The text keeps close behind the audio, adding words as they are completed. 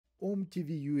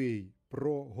OMTV.ua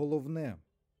про головне.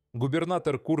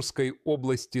 Губернатор Курской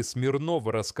области Смирнов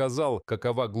рассказал,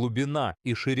 какова глубина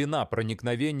и ширина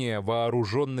проникновения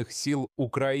вооруженных сил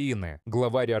Украины.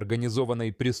 Главарь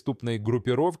организованной преступной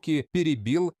группировки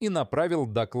перебил и направил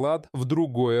доклад в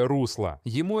другое русло.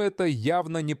 Ему это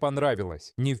явно не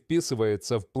понравилось, не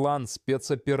вписывается в план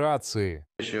спецоперации.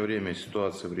 В настоящее время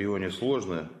ситуация в регионе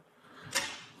сложная.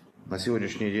 На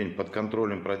сегодняшний день под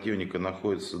контролем противника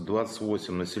находится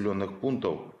 28 населенных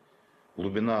пунктов.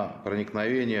 Глубина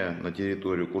проникновения на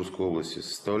территорию Курской области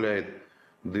составляет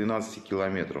 12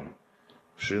 километров.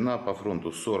 Ширина по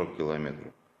фронту 40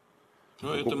 километров.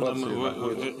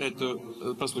 Это,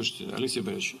 послушайте, Алексей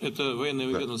Борисович, это военное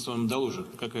ведомство вам доложит,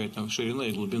 какая там ширина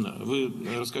и глубина. Вы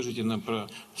расскажите нам про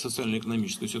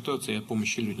социально-экономическую ситуацию и о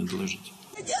помощи людям доложите.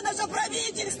 Где наше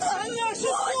правительство?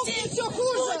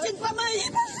 Путин,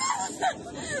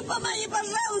 помоги,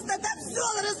 пожалуйста, там все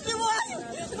разбивают.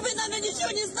 Вы, наверное,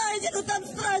 ничего не знаете, но там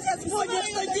страсть ходит,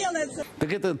 что делается.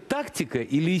 Так это тактика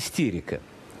или истерика?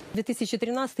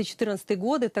 2013-2014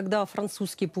 годы, тогда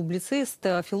французский публицист,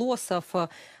 философ,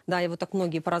 да, его так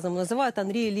многие по-разному называют,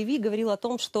 Анри Леви говорил о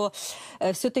том, что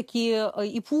все-таки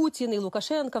и Путин, и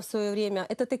Лукашенко в свое время,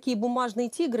 это такие бумажные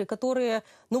тигры, которые,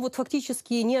 ну вот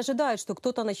фактически не ожидают, что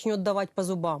кто-то начнет давать по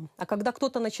зубам. А когда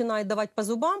кто-то начинает давать по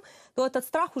зубам, то этот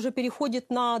страх уже переходит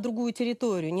на другую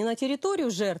территорию. Не на территорию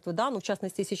жертвы, да, ну в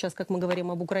частности сейчас, как мы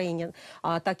говорим об Украине,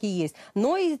 так и есть,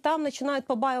 но и там начинают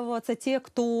побаиваться те,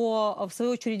 кто в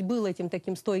свою очередь был этим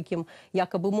таким стойким,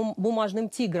 якобы бумажным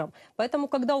тигром. Поэтому,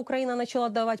 когда Украина начала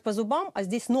давать по зубам, а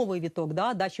здесь новый виток,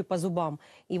 да, дачи по зубам,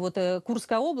 и вот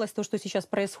Курская область, то, что сейчас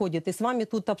происходит, и с вами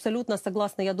тут абсолютно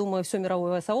согласно, я думаю, все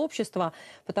мировое сообщество,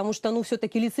 потому что, ну,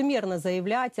 все-таки лицемерно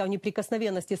заявлять о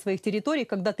неприкосновенности своих территорий,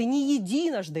 когда ты не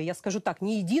единожды, я скажу так,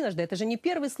 не единожды, это же не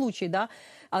первый случай, да,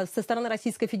 со стороны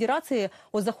Российской Федерации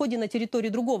о заходе на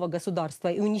территорию другого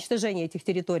государства и уничтожении этих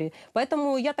территорий.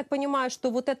 Поэтому я так понимаю,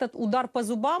 что вот этот удар по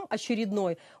зубам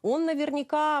очередной, он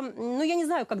наверняка, ну я не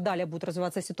знаю, как далее будет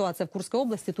развиваться ситуация в Курской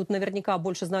области, тут наверняка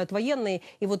больше знают военные,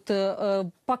 и вот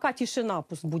пока тишина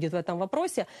пусть будет в этом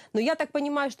вопросе, но я так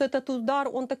понимаю, что этот удар,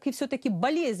 он так и все-таки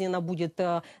болезненно будет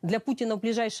для Путина в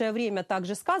ближайшее время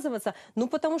также сказываться, ну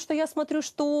потому что я смотрю,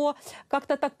 что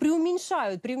как-то так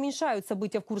преуменьшают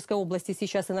события в Курской области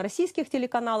сейчас и на российских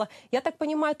телеканалах, я так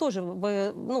понимаю, тоже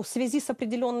в связи с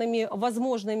определенными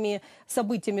возможными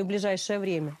событиями в ближайшее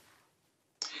время.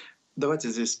 Давайте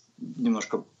здесь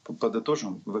немножко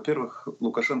подытожим. Во-первых,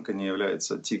 Лукашенко не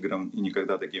является тигром и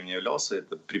никогда таким не являлся.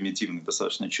 Это примитивный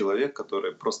достаточно человек,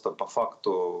 который просто по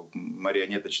факту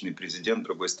марионеточный президент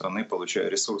другой страны, получая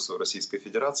ресурсы в Российской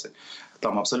Федерации.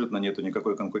 Там абсолютно нету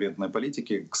никакой конкурентной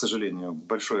политики. К сожалению,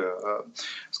 большое,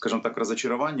 скажем так,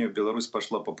 разочарование. Беларусь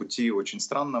пошла по пути очень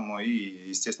странному. И,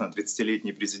 естественно,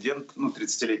 30-летний президент,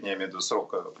 30-летний, я имею в виду,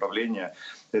 срок правления,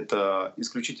 это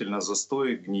исключительно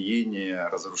застой, гниение,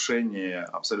 разрушение,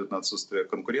 абсолютно отсутствие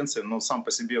конкуренции, но сам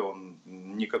по себе он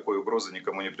никакой угрозы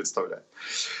никому не представляет.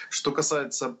 Что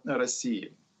касается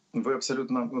России, вы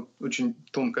абсолютно, очень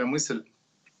тонкая мысль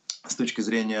с точки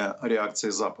зрения реакции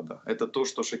Запада. Это то,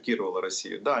 что шокировало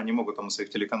Россию. Да, они могут там на своих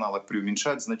телеканалах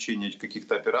преуменьшать значение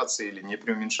каких-то операций или не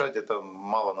преуменьшать, это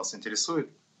мало нас интересует.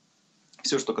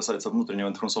 Все, что касается внутреннего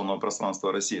информационного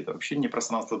пространства России, это вообще не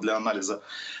пространство для анализа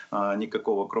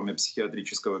никакого, кроме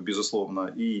психиатрического,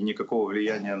 безусловно, и никакого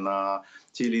влияния на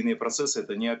те или иные процессы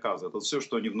это не оказывает. Вот все,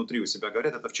 что они внутри у себя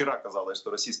говорят, это вчера казалось,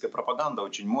 что российская пропаганда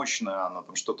очень мощная, она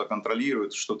там что-то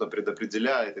контролирует, что-то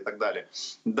предопределяет и так далее.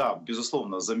 Да,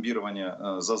 безусловно,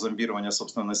 зомбирование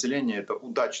собственного населения — это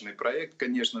удачный проект,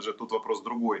 конечно же, тут вопрос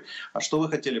другой. А что вы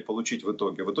хотели получить в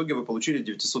итоге? В итоге вы получили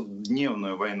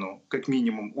 900-дневную войну, как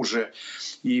минимум уже,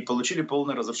 и получили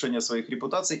полное разрушение своих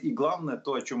репутаций. И главное,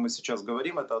 то, о чем мы сейчас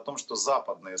говорим, это о том, что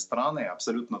западные страны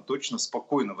абсолютно точно,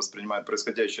 спокойно воспринимают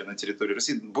происходящее на территории России.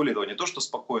 Более того, не то, что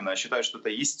спокойно, а считают, что это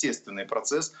естественный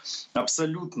процесс.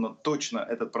 Абсолютно точно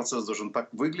этот процесс должен так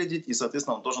выглядеть, и,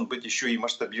 соответственно, он должен быть еще и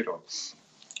масштабирован.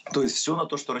 То есть все на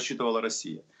то, что рассчитывала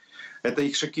Россия. Это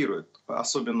их шокирует,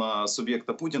 особенно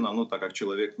субъекта Путина, так как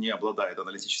человек не обладает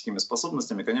аналитическими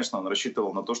способностями, конечно, он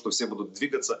рассчитывал на то, что все будут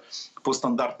двигаться по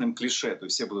стандартным клише, то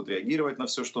есть все будут реагировать на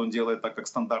все, что он делает, так как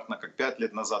стандартно, как 5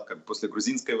 лет назад, как после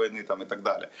грузинской войны и так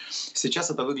далее. Сейчас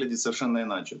это выглядит совершенно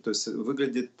иначе, то есть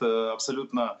выглядит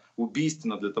абсолютно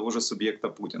убийственно для того же субъекта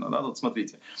Путина. Да? Вот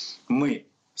смотрите, мы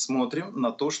смотрим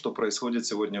на то, что происходит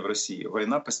сегодня в России.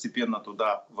 Война постепенно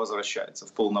туда возвращается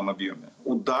в полном объеме.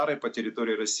 Удары по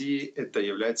территории России — это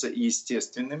является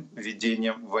естественным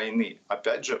ведением войны.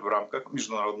 Опять же, в рамках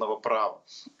международного права.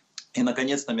 И,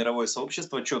 наконец-то, мировое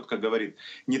сообщество четко говорит,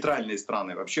 нейтральные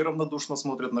страны вообще равнодушно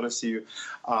смотрят на Россию,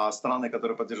 а страны,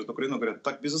 которые поддерживают Украину, говорят,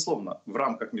 так, безусловно, в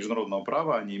рамках международного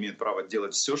права они имеют право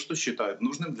делать все, что считают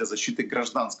нужным для защиты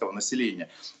гражданского населения.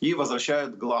 И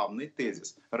возвращают главный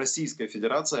тезис. Российская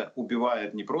Федерация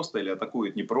убивает не просто или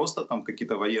атакует не просто там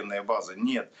какие-то военные базы,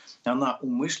 нет. Она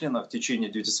умышленно в течение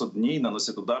 900 дней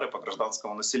наносит удары по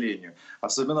гражданскому населению,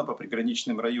 особенно по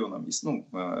приграничным районам,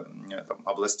 там,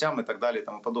 областям и так далее и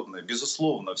тому подобное.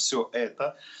 Безусловно, все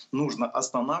это нужно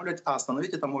останавливать, а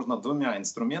остановить это можно двумя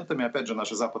инструментами. Опять же,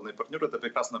 наши западные партнеры это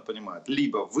прекрасно понимают.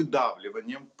 Либо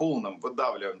выдавливанием, полным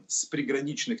выдавливанием с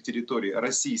приграничных территорий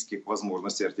российских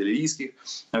возможностей артиллерийских,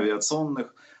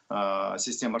 авиационных,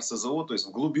 систем РСЗО, то есть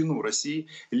в глубину России,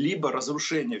 либо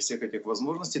разрушение всех этих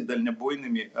возможностей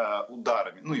дальнобойными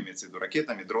ударами, имеется в виду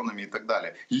ракетами, дронами и так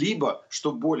далее. Либо,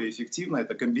 что более эффективно,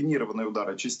 это комбинированные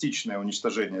удары, частичное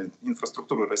уничтожение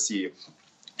инфраструктуры России,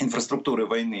 инфраструктуры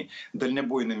войны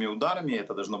дальнобойными ударами.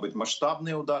 Это должны быть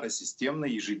масштабные удары,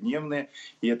 системные, ежедневные.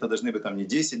 И это должны быть там не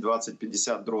 10, 20,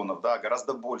 50 дронов, да,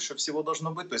 гораздо больше всего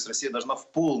должно быть. То есть Россия должна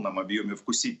в полном объеме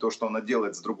вкусить то, что она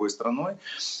делает с другой страной.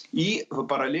 И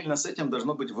параллельно с этим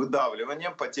должно быть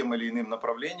выдавливанием по тем или иным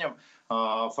направлениям,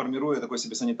 формируя такой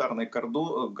себе санитарный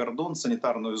кордон,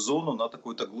 санитарную зону на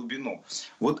такую-то глубину.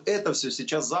 Вот это все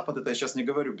сейчас Запад, это я сейчас не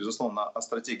говорю, безусловно, о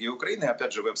стратегии Украины.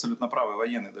 Опять же, вы абсолютно правы,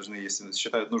 военные должны, если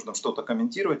считают нужным что-то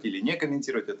комментировать или не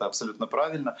комментировать, это абсолютно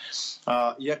правильно.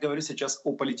 Я говорю сейчас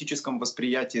о политическом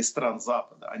восприятии стран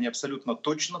Запада. Они абсолютно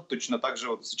точно так же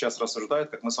вот сейчас рассуждают,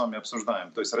 как мы с вами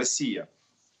обсуждаем. То есть Россия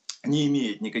не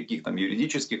имеет никаких там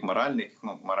юридических, моральных,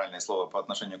 моральное слово по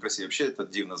отношению к России вообще это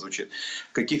дивно звучит,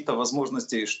 каких-то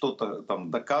возможностей что-то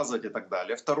там доказывать и так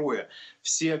далее. Второе,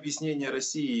 все объяснения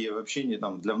России вообще не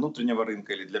там для внутреннего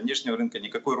рынка или для внешнего рынка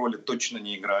никакой роли точно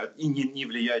не играют и не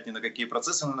влияют ни на какие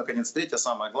процессы. Но, наконец, третье,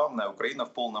 самое главное, Украина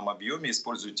в полном объеме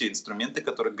использует те инструменты,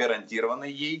 которые гарантированы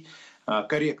ей,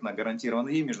 корректно гарантированы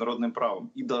ей международным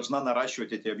правом, и должна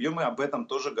наращивать эти объемы. Об этом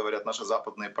тоже говорят наши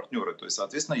западные партнеры. То есть,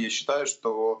 соответственно, я считаю,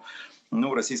 что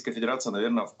Российская Федерация,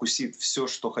 наверное, вкусит все,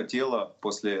 что хотела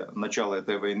после начала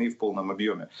этой войны в полном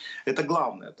объеме. Это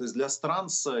главное. То есть для стран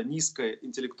с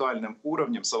низкоинтеллектуальным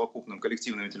уровнем, совокупным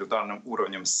коллективным интеллектуальным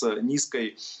уровнем, с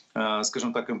низкой,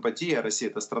 скажем так, эмпатией. Россия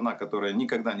 — это страна, которая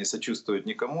никогда не сочувствует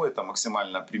никому. Это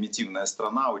максимально примитивная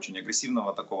страна, очень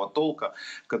агрессивного такого толка,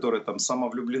 которая там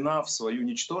самовлюблена в свою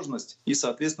ничтожность. И,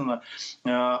 соответственно,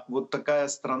 вот такая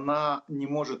страна не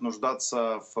может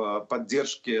нуждаться в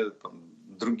поддержке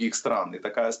других стран. И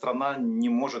такая страна не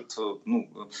может,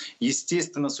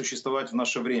 естественно, существовать в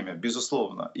наше время,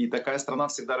 безусловно. И такая страна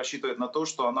всегда рассчитывает на то,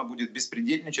 что она будет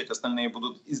беспредельничать, остальные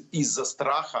будут из-за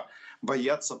страха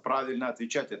бояться правильно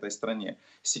отвечать этой стране.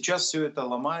 Сейчас все это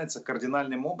ломается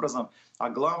кардинальным образом. А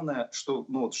главное, что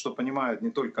понимают не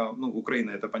только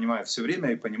Украина, это понимает все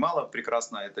время и понимала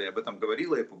прекрасно, это и об этом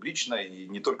говорила и публично, и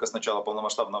не только с начала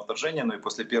полномасштабного вторжения, но и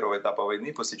после первого этапа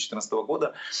войны, после 2014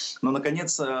 года. Но,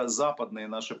 наконец, западные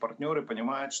наши партнеры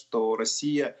понимают, что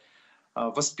Россия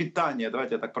воспитание,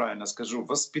 давайте я так правильно скажу,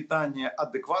 воспитание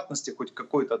адекватности, хоть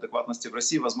какой-то адекватности в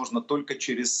России возможно только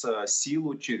через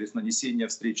силу, через нанесение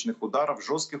встречных ударов,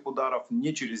 жестких ударов,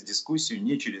 не через дискуссию,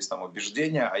 не через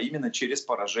убеждения, а именно через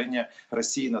поражение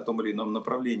России на том или ином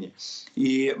направлении.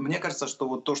 И мне кажется, что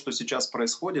вот то, что сейчас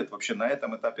происходит вообще на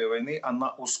этом этапе войны,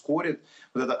 она ускорит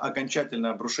вот это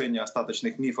окончательное обрушение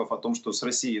остаточных мифов о том, что с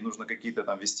Россией нужно какие-то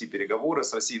вести переговоры,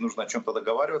 с Россией нужно о чем-то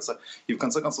договариваться, и в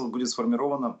конце концов будет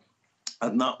сформирована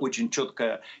одна очень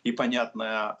четкая и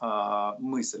понятная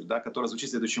мысль, которая звучит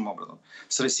следующим образом.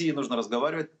 С Россией нужно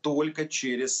разговаривать только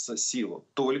через силу,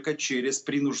 только через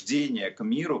принуждение к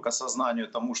миру, к осознанию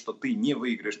тому, что ты не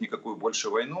выиграешь никакую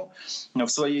больше войну в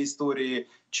своей истории,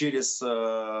 через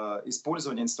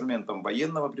использование инструментов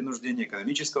военного принуждения,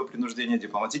 экономического принуждения,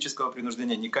 дипломатического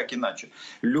принуждения, никак иначе.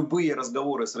 Любые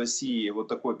разговоры с Россией, вот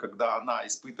такой, когда она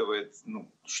испытывает,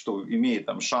 что имеет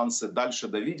шансы дальше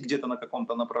давить где-то на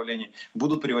каком-то направлении,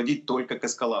 будут приводить только к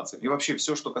эскалации. И вообще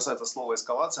все, что касается слова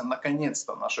эскалация,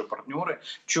 наконец-то наши партнеры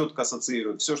четко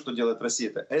ассоциируют. Все, что делает Россия,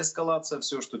 это эскалация,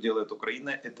 все, что делает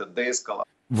Украина, это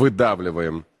деэскалация.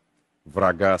 Выдавливаем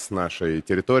врага с нашей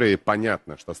территории.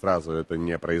 Понятно, что сразу это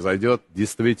не произойдет.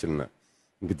 Действительно,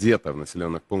 где-то в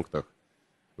населенных пунктах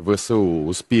ВСУ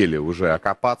успели уже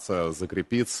окопаться,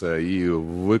 закрепиться и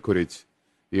выкурить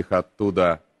их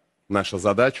оттуда. Наша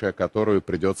задача, которую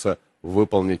придется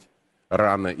выполнить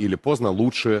рано или поздно,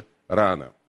 лучше рано.